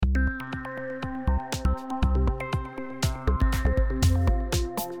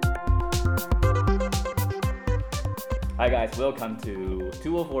Hi guys, welcome to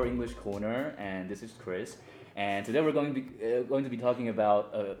 204 English Corner, and this is Chris. And today we're going to be talking about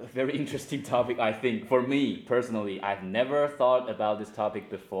a very interesting topic. I think for me personally, I've never thought about this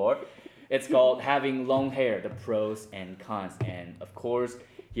topic before. It's called having long hair, the pros and cons. And of course,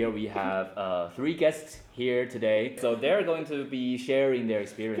 here we have three guests here today. So they're going to be sharing their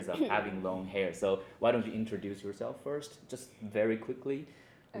experience of having long hair. So why don't you introduce yourself first, just very quickly.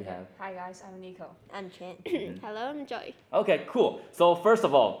 Okay. Hi guys, I'm Nico. I'm Chen. Hello, I'm Joy. Okay, cool. So first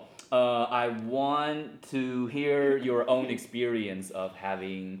of all, I want to hear your own experience of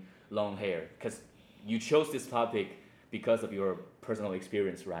having long hair, because you chose this topic because of your personal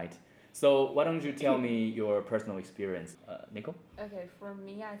experience, right? So why don't you tell me your personal experience, Nico? Okay, for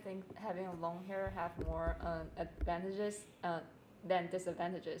me, I think having a long hair have more advantages than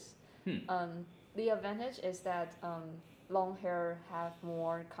disadvantages. The advantage is that long hair have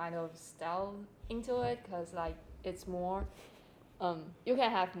more kind of style into it, because like it's more you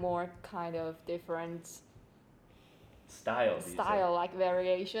can have more kind of different style like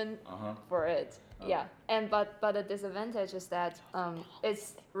variation for it. Yeah, and but the disadvantage is that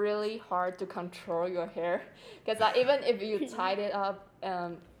it's really hard to control your hair, because like, even if you tied it up,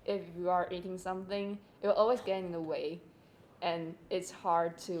 if you are eating something, it will always get in the way, and it's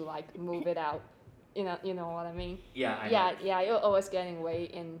hard to like move it out. You know what I mean? Yeah, I know. know. Yeah, you're always getting in way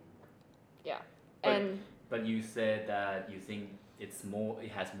in. Yeah, But you said that you think it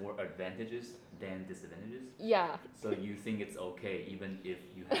has more advantages than disadvantages. Yeah. So you think it's okay even if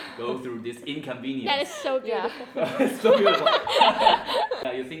you have to go through this inconvenience. That is so beautiful. It's so beautiful.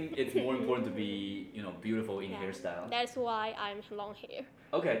 You think it's more important to be, beautiful in hairstyle. That's why I'm long hair.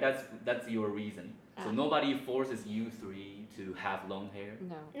 Okay, that's your reason. So nobody forces you three to have long hair.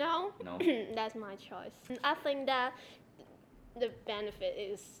 No. No. That's my choice. I think that the benefit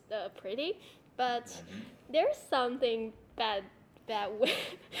is pretty, but there's something bad with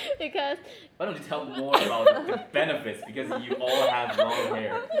because. Why don't you tell more about the benefits, because you all have long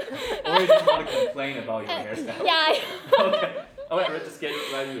hair, or you just want to complain about your hairstyle? Yeah. Okay. Okay, let's just get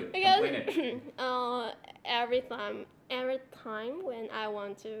right to it. Complain it. Every time when I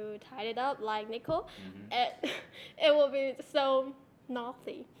want to tie it up like Nicole, it will be so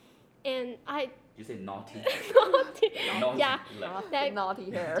naughty, and I. You say naughty? Naughty. Naughty. Yeah.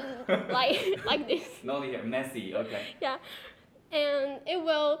 Naughty hair. like this. Naughty hair, messy. Okay. Yeah, and it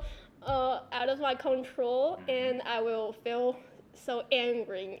will out of my control, and I will feel so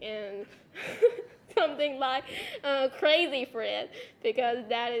angry and something like crazy for it, because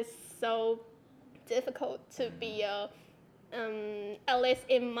that is so difficult to be at least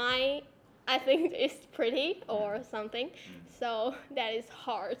in my. I think it's pretty or something, so that is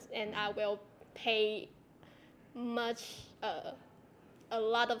hard, and I will pay a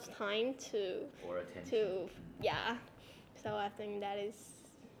lot of time or attention. So I think that is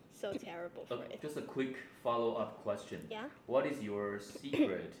so terrible for it. Just a quick follow-up question. Yeah. What is your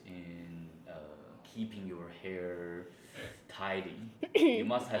secret in keeping your hair tidy? You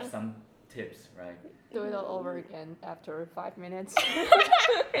must have some tips, right? Do it all over again after 5 minutes.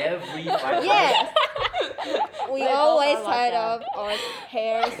 Every 5 minutes? Yes. We They always all are like tied up our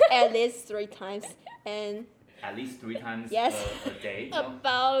hairs at least 3 times, and At least 3 times Yes. a day? No?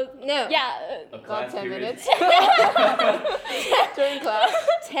 About no, yeah. A About class 10 period? minutes. During class.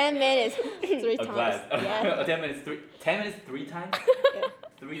 10 minutes 3 A times. class. Yeah. 10 minutes 3 times? Yeah.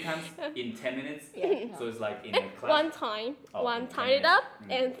 3 times in 10 minutes? Yeah. So it's like in a class? One time, Oh, one in 10 tied it up,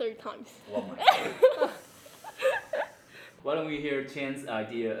 minutes. and 3 times. Oh my God. Why don't we hear Chan's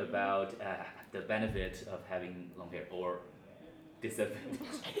idea about the benefit of having long hair, or disadvantage?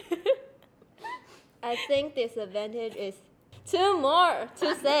 I think disadvantage is 2 more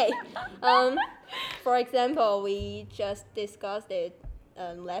to say. For example, we just discussed it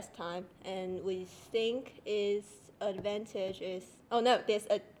last time, and we think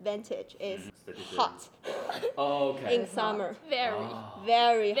disadvantage is hot Okay. in summer. Very.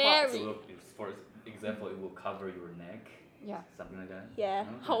 Very hot. So for example, it will cover your neck, Yeah. something like that? Yeah.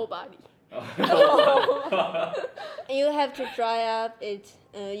 Okay. Whole body. You have to dry up it.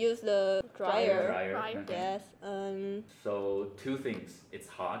 Use the dryer. Dryer. Dryer. Okay. Yes. So 2 things. It's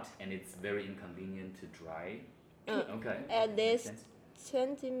hot and it's very inconvenient to dry. Okay. At Makes least sense.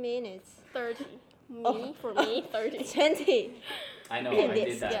 20 minutes. 30. Oh. For me, 30. 20. I know, Yeah, I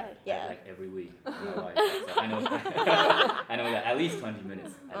did that yeah. like every week. So I know I know that at least 20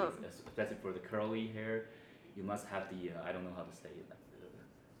 minutes, especially for the curly hair. You must have the I don't know how to say it.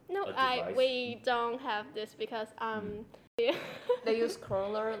 No, A device. we don't have this because They use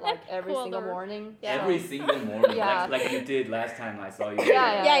curler like every single Curler. morning. Yeah. Every single morning, Yeah. like you did last time I saw you.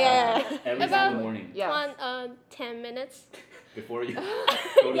 Yeah. Every About- single morning Yeah. 10 minutes. before you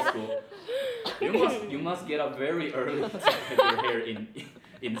go to school. You must get up very early to get your hair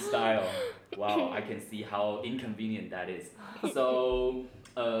in style. Wow, I can see how inconvenient that is. So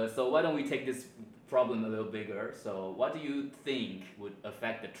why don't we take this problem a little bigger? So what do you think would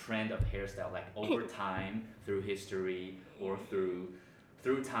affect the trend of hairstyle, like over time, through history, or through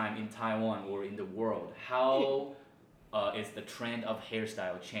time in Taiwan or in the world? How is the trend of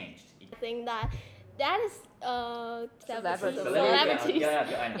hairstyle changed? I think that is Celebrities. celebrities.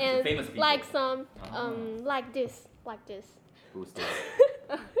 Yeah, I know. And Famous people. like some like this. Who's this?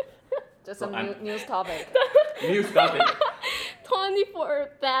 Just So a news topic. News topic. 24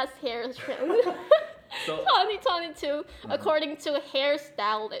 best hair trends. So 2022 according to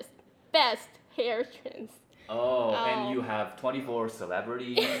hairstylists best hair trends. and you have 24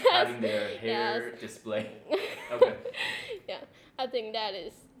 celebrities having their hair Yes. display. Okay. Yeah, I think that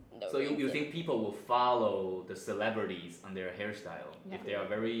is the So you reason. think people will follow the celebrities on their hairstyle if they are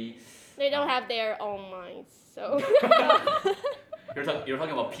very? They don't have their own minds, so You're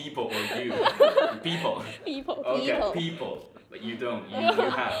talking about people or you? People. people. Okay, People. people. But you don't. You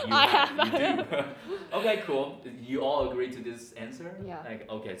have. I have. You do. Okay, cool. You all agree to this answer? Yeah. Like,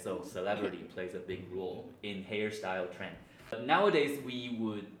 okay, so celebrity plays a big role in hairstyle trend. But nowadays, we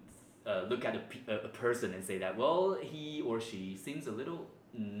would look at a person and say that, well, he or she seems a little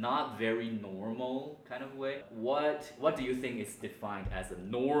not very normal kind of way. What do you think is defined as a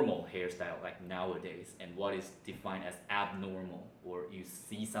normal hairstyle like nowadays, and what is defined as abnormal? Or you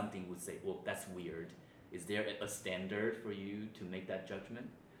see something would say, well, that's weird. Is there a standard for you to make that judgment?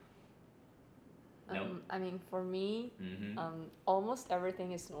 No. I mean, for me, Mm-hmm. almost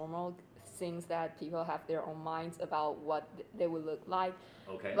everything is normal. Things that people have their own minds about what they would look like.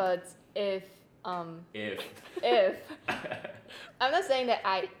 Okay. But if if I'm not saying that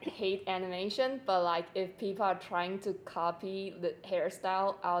I hate animation, but like if people are trying to copy the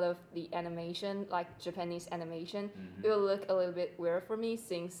hairstyle out of the animation, like Japanese animation, Mhm. it will look a little bit weird for me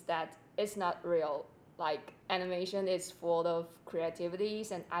since that it's not real. Like animation is full of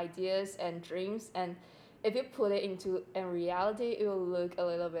creativities and ideas and dreams, and if you put it into a reality, it will look a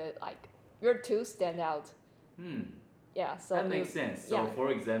little bit like you're too stand out. Yeah, so that makes sense. So, yeah. for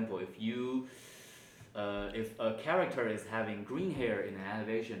example, if a character is having green hair in an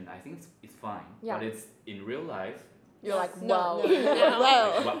animation, I think it's fine. Yeah. But it's in real life, You're like, No, wow. no, no.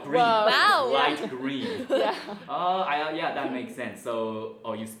 Wow. what green, Wow. light green. Yeah. Yeah, that makes sense. So,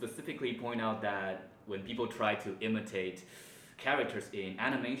 you specifically point out that when people try to imitate characters in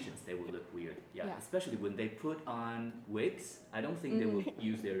animations, they will look weird. Yeah, Yeah. especially when they put on wigs. I don't think they will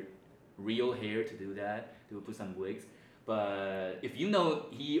use their real hair to do that. They will put some wigs. But if you know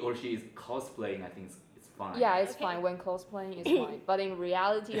he or she is cosplaying, I think it's fine. Yeah, it's Okay. fine when cosplaying is fine. But in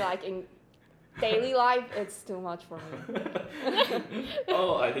reality, like in daily life, it's too much for me.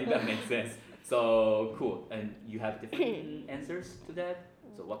 Oh, I think that makes sense. So cool. And you have different answers to that?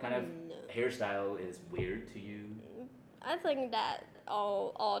 So what kind of No. hairstyle is weird to you? I think that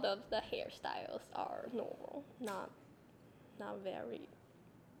all of the hairstyles are normal, not very.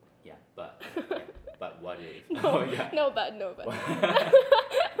 Yeah, but what if? No, Oh, yeah. no, but.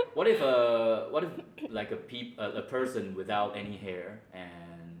 What if like a person without any hair,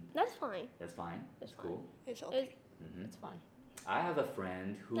 and That's fine. that's fine. That's That's cool. It's okay. It's, Hmm. It's fine. I have a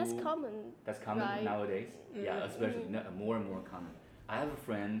friend who that's common. That's common right? nowadays. Yeah, Mhm. especially more and more common. I have a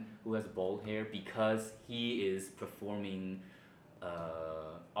friend who has bald hair because he is performing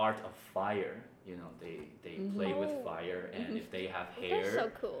art of fire. You know, they play with Oh. fire, and if they have hair, That's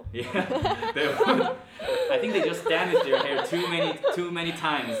so cool. yeah, I think they just damaged their hair too many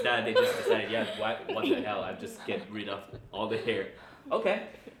times that they just decided, yeah, what the hell? I just get rid of all the hair. Okay,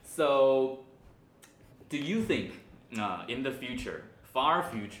 so do you think in the future, far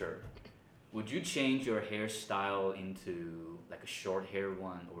future, would you change your hairstyle into like a short hair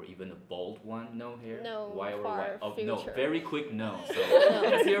one or even a bald one, no hair? No, Why or far why? Oh no, future. very quick no. So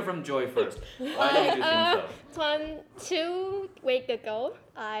let's hear from Joy first. Why do you think so? 2 weeks ago,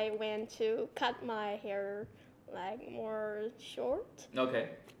 I went to cut my hair like more short Okay.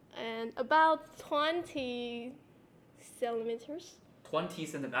 and about 20 centimeters. 20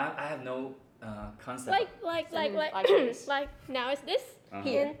 centimeters. I have no concept. Like this. like now it's this. Uh-huh.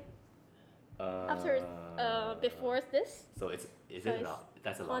 And Uh, after before it's this. So is So it a it's lot?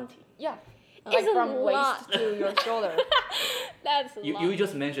 That's a lot. 20. Yeah. It's Like a from lot. waist to your shoulder. That's a lot. You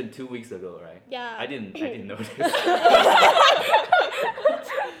just mentioned 2 weeks ago, right? Yeah. I didn't notice.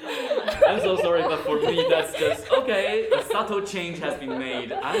 I'm so sorry, but for me that's just okay. A subtle change has been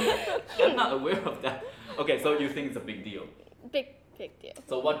made. I'm not aware of that. Okay, so you think it's a big deal? Big deal.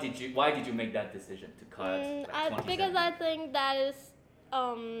 So why did you make that decision to cut like 20 Because I think that is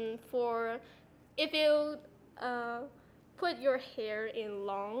for if you put your hair in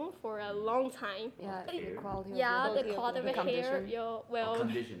long for a long time. Yeah, Hair. the quality of Yeah, your the quality of the the hair condition.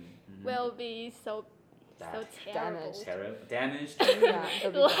 condition. will be so Bad. terrible. Damaged. Yeah,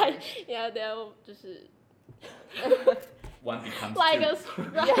 it'll be Like damaged. yeah, they'll just One becomes like two.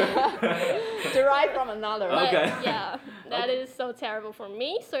 Derived from another. Okay. But, yeah, that is so terrible for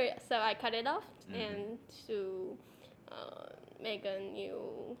me. So I cut it off and to make a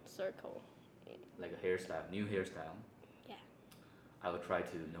new circle. Like a hairstyle, new hairstyle. Yeah. I will try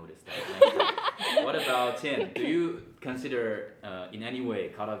to notice that next time. What about Tian? Do you consider in any way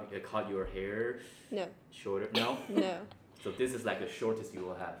cut your hair No. shorter? No. No. So this is like the shortest you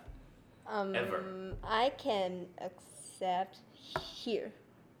will have. Ever. I can accept here.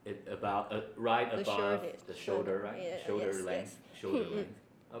 About right The above shortest. the shoulder, right? Yeah, Shoulder yes, length. yes. Shoulder length.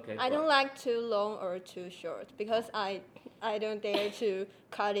 Okay. I cool. don't like too long or too short because I don't dare to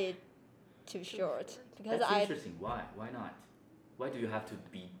cut it too short because That's interesting. Why? Why not? Why do you have to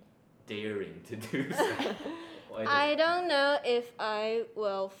be daring to do so? Why I don't know if I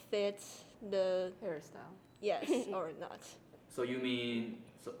will fit the Hairstyle. yes or not. So you mean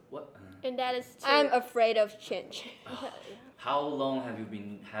what? And that is too, I'm afraid of change. How long have you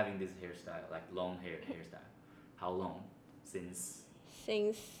been having this hairstyle, like long hairstyle? How long? Since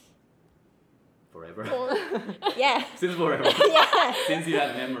Since forever? yeah. Since forever. Yeah. Since you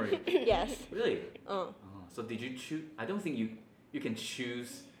have memory. Yes. Really? Oh. So did you choose? I don't think you can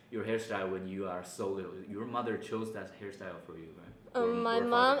choose your hairstyle when you are so little. Your mother chose that hairstyle for you, right? My Or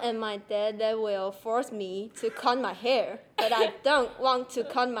mom father? and my dad they will force me to cut my hair, but I don't want to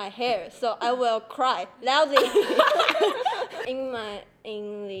cut my hair, so I will cry loudly.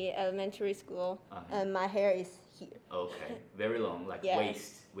 in the elementary school, and my hair is here. Okay, very long, like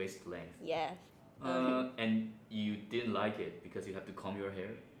Yes. waist length. Yes. And you didn't like it because you have to comb your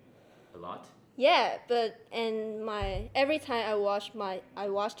hair a lot. Yeah, but every time I washed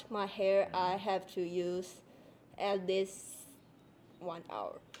my hair, I have to use at least 1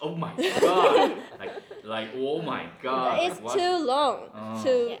 hour. Oh my god! like oh my god! It's What? too long Oh.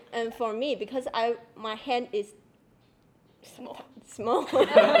 to and for me because my hand is small.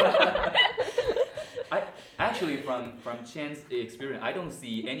 I actually from Chan's experience, I don't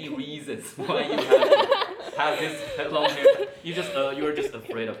see any reasons why you have to have this long hair. You're just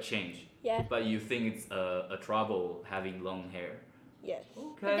afraid of change. Yeah. But you think it's a trouble having long hair. Yes.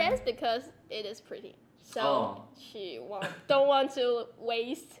 But that's because it is pretty. So Oh. she don't want to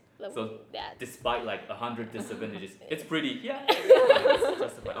waste So that. despite like 100 disadvantages, it's pretty. Yeah. It's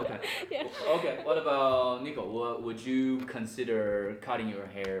justified. Okay. Yeah. Okay. What about Nico? Would you consider cutting your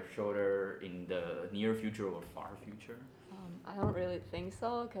hair shorter in the near future or far future? I don't really think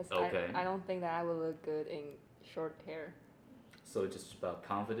so because Okay. I don't think that I will look good in short hair. So it's just about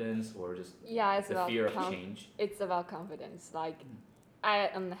confidence or just Yeah, it's the about fear of change? It's about confidence. Like,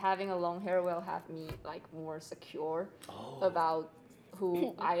 having a long hair will have me like more secure Oh. about who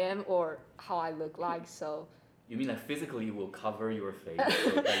I am or how I look like. So You mean like physically it will cover your face so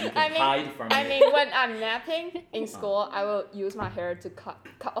that you can hide from I it? mean, when I'm napping in school, I will use my hair to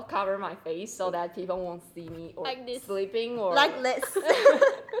cover my face so that people won't see me or Like this. sleeping or Like this.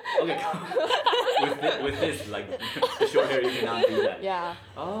 Okay. with this like the short hair you cannot do that. Yeah.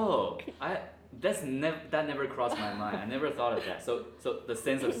 Oh, that never crossed my mind. I never thought of that. So the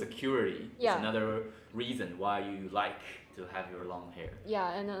sense of security Yeah. is another reason why you like to have your long hair.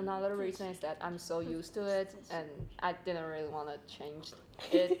 Yeah, and another reason is that I'm so used to it, and I didn't really want to change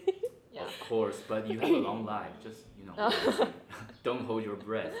it. Yeah. Of course, but you have a long life. Just don't hold your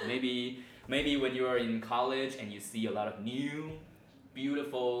breath. Maybe when you are in college and you see a lot of new,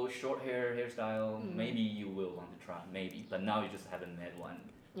 beautiful short hairstyle, maybe you will want to try. Maybe, but now you just haven't met one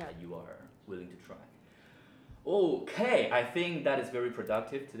that you are willing to try. Okay, I think that is very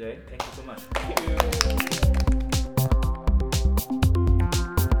productive today. Thank you so much.